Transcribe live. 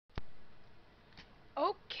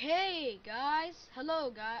Okay, guys. Hello,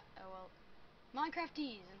 guys. Well,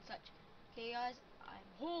 Minecrafties and such. Okay, guys.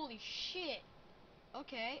 Holy shit.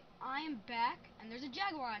 Okay, I am back, and there's a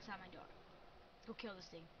jaguar outside my door. Let's go kill this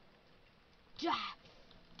thing. Dah,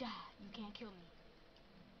 dah. You can't kill me.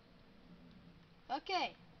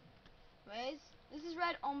 Okay. Anyways, this is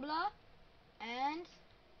Red Ombla, and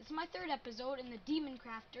this is my third episode in the Demon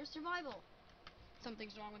Crafter Survival.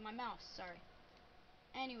 Something's wrong with my mouse. Sorry.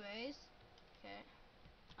 Anyways, okay.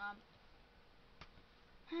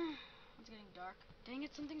 It's getting dark. Dang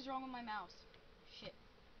it, something's wrong with my mouse. Shit.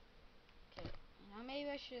 Okay, maybe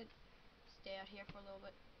I should stay out here for a little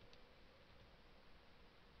bit.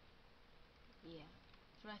 Yeah,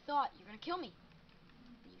 that's what I thought. You're gonna kill me.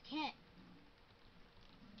 But you can't.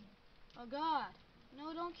 Oh god.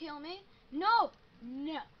 No, don't kill me. No!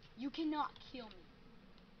 No! You cannot kill me.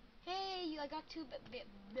 Hey, I got two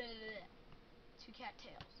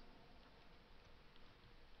cattails.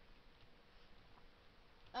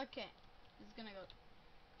 Okay. This is gonna go.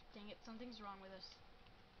 Dang it, something's wrong with this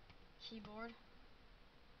keyboard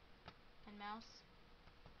and mouse.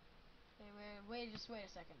 Just wait a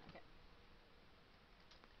second. Okay.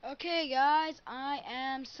 Okay, guys, I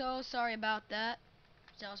am so sorry about that.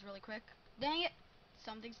 That was really quick. Dang it!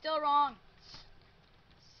 Something's still wrong.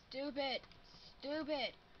 Stupid.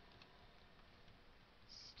 Stupid.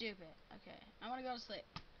 Stupid. Okay, I want to go to sleep.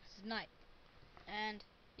 This is night. And,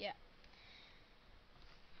 yeah.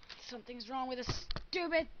 Something's wrong with this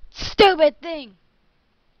stupid thing.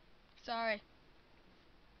 Sorry.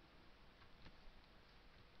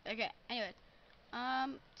 Okay, anyway.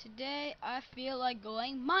 Today I feel like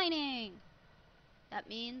going mining. That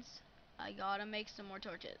means I gotta make some more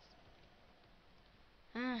torches.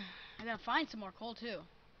 I gotta find some more coal too.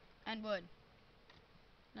 And wood.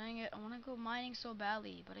 Dang it, I wanna go mining so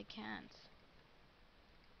badly, but I can't.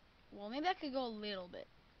 Well, maybe I could go a little bit.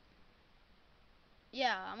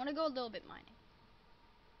 Yeah, I'm gonna go a little bit mining.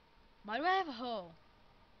 Why do I have a hoe?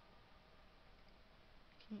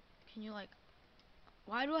 Can you like...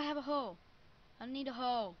 Why do I have a hoe? I don't need a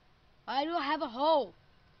hoe. Why do I have a hoe?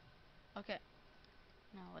 Okay.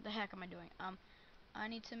 No, what the heck am I doing? I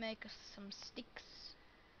need to make some sticks.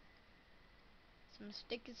 Some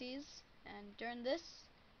sticksies. And turn this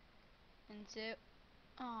into...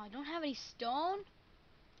 Oh, I don't have any stone?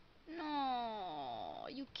 No, are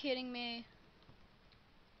you kidding me?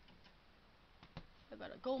 I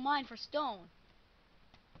gotta go mine for stone.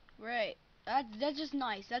 Great. That's just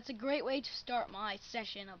nice. That's a great way to start my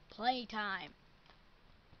session of playtime.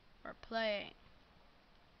 Or playing.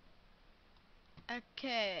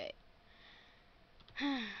 Okay.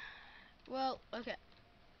 Well, okay.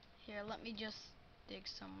 Here, let me just dig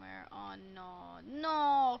somewhere. Oh, no.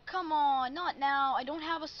 No, come on. Not now. I don't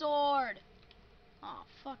have a sword. Oh,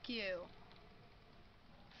 fuck you.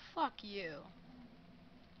 Fuck you.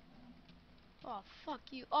 Oh, fuck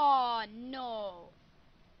you. Oh, no.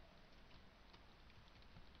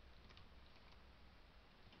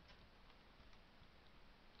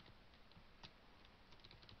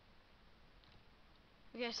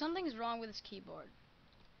 Okay, something's wrong with this keyboard.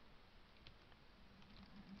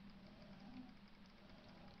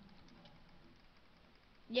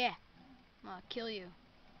 Yeah, I'm gonna kill you.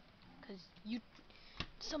 Cause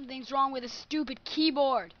something's wrong with this stupid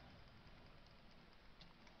keyboard.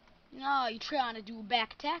 No, you trying to do a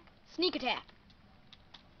back attack? Sneak attack.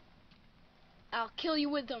 I'll kill you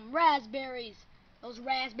with them raspberries. Those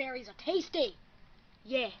raspberries are tasty.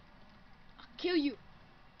 Yeah, I'll kill you.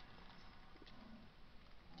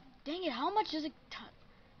 Dang it, how long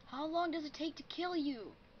does it take to kill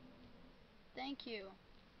you? Thank you.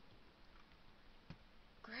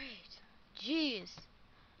 Great. Jeez.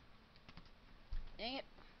 Dang it.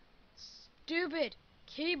 Stupid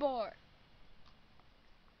keyboard.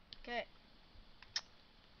 Okay.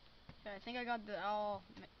 Okay, I think I got the all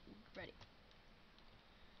ready.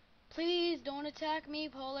 Please don't attack me,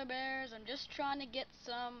 polar bears. I'm just trying to get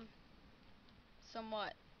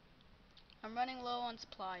somewhat. I'm running low on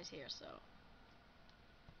supplies here, so.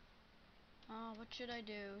 Oh, what should I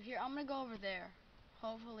do? Here, I'm gonna go over there.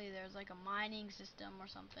 Hopefully there's like a mining system or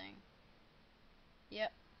something.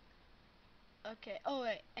 Yep. Okay. Oh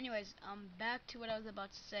wait. Anyways, back to what I was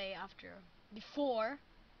about to say before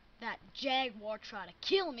that jaguar tried to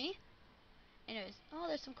kill me. Anyways, oh,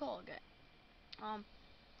 there's some coal. Okay.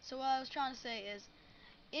 So what I was trying to say is,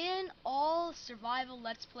 in all survival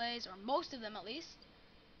let's plays, or most of them at least,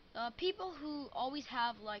 people who always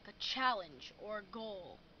have like a challenge or a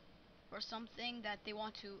goal or something that they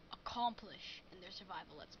want to accomplish in their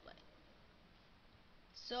survival let's play.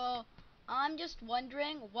 So I'm just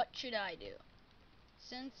wondering, what should I do?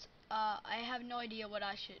 since I have no idea what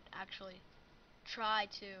I should actually try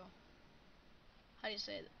to, how do you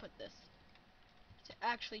say put this, to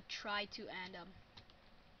actually try to, and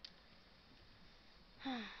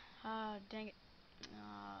dang it,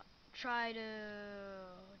 try to,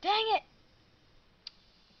 dang it,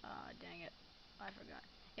 dang it, I forgot.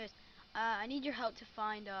 Anyways, I need your help to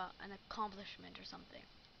find an accomplishment or something.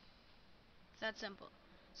 It's that simple.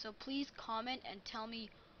 So please comment and tell me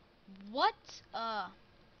what,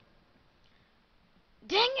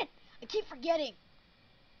 dang it, I keep forgetting.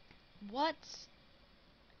 What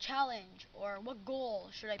challenge or what goal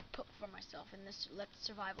should I put for myself in this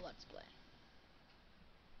survival let's play?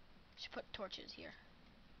 Should put torches here.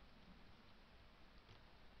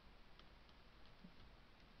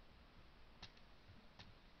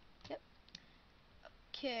 Yep.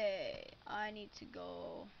 Okay, I need to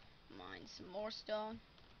go mine some more stone.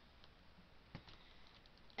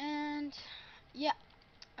 And yeah,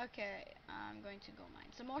 okay, I'm going to go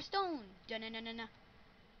mine some more stone. Da-na-na-na-na.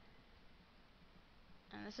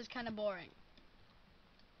 And this is kind of boring.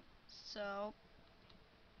 So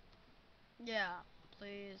yeah,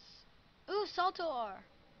 please. Ooh, salt ore.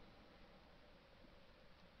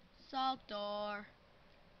 Salt ore.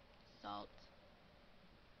 Salt.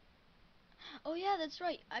 Oh yeah, that's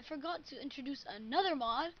right. I forgot to introduce another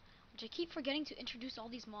mod, which I keep forgetting to introduce all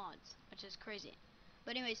these mods, which is crazy.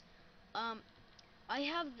 But anyways, um, I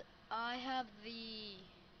have the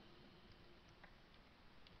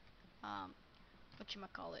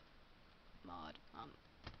whatchamacallit mod.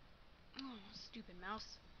 Oh, stupid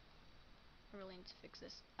mouse. I really need to fix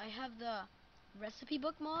this. I have the recipe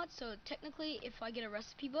book mod, so technically, if I get a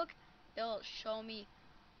recipe book, it'll show me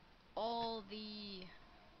all the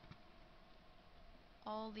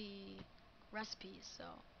recipes. So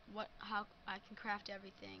how I can craft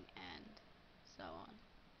everything and so on.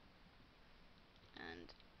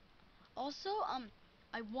 And also,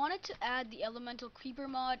 I wanted to add the elemental creeper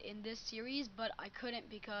mod in this series, but I couldn't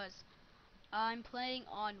because I'm playing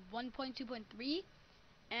on 1.2.3,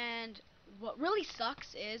 and what really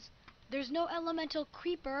sucks is there's no elemental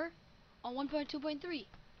creeper on 1.2.3.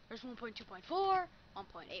 There's 1.2.4,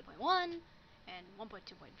 1.8.1, and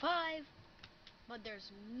 1.2.5, but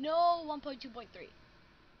there's no 1.2.3.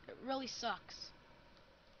 It really sucks.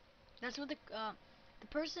 That's what the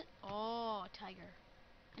person. Oh, tiger.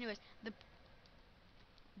 Anyways,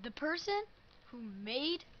 the person who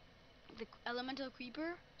made the elemental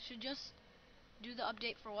creeper should just do the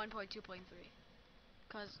update for 1.2.3,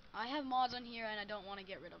 because I have mods on here and I don't want to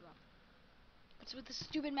get rid of them. What's with the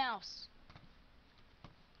stupid mouse?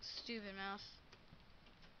 Stupid mouse.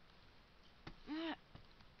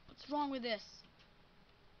 What's wrong with this?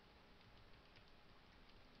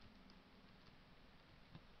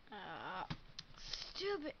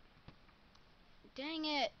 Stupid. Dang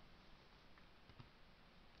it.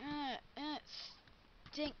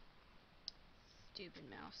 Dang. Stupid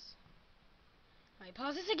mouse. Let me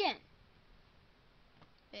pause this again.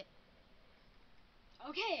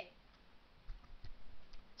 Okay.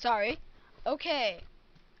 Sorry. Okay.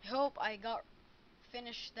 I hope I got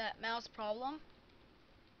finished that mouse problem.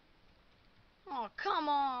 Oh, come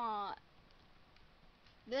on.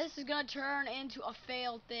 This is gonna turn into a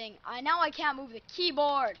failed thing. Now I can't move the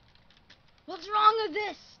keyboard. What's wrong with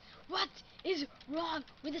this? What is wrong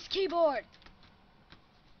with this keyboard?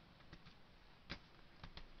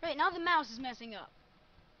 Right, now the mouse is messing up.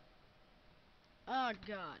 Oh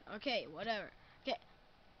god. Okay, whatever. Okay.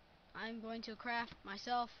 I'm going to craft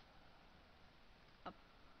myself a,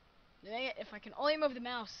 if I can only move the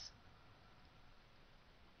mouse.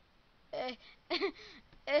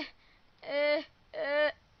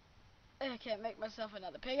 I can't make myself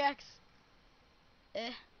another pickaxe.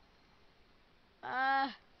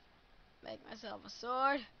 Make myself a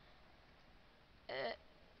sword.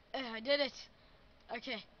 I did it.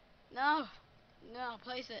 Okay. No. No,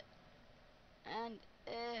 place it. And,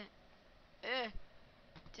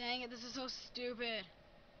 dang it, this is so stupid.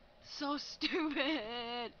 So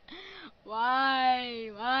stupid.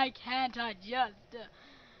 Why can't I just,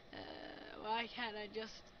 why can't I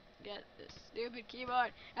just get this stupid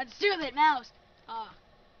keyboard and stupid mouse? Oh,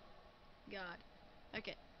 God.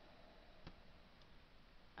 Okay.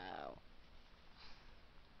 Oh.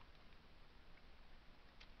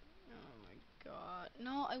 Oh my god.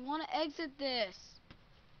 No, I want to exit this.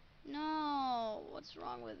 No, what's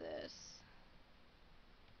wrong with this?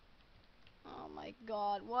 Oh my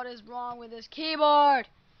god, what is wrong with this keyboard?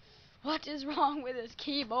 What is wrong with this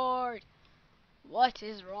keyboard? What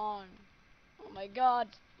is wrong? Oh my god.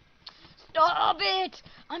 Stop it!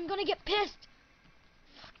 I'm gonna get pissed!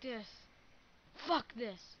 Fuck this. Fuck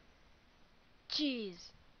this. Jeez.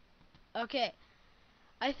 Okay.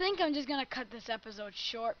 I think I'm just gonna cut this episode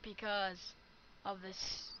short because of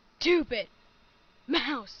this stupid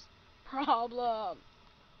mouse problem.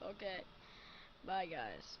 Okay. Bye,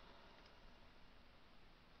 guys.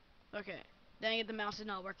 Okay. Dang it, the mouse is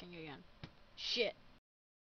not working again. Shit.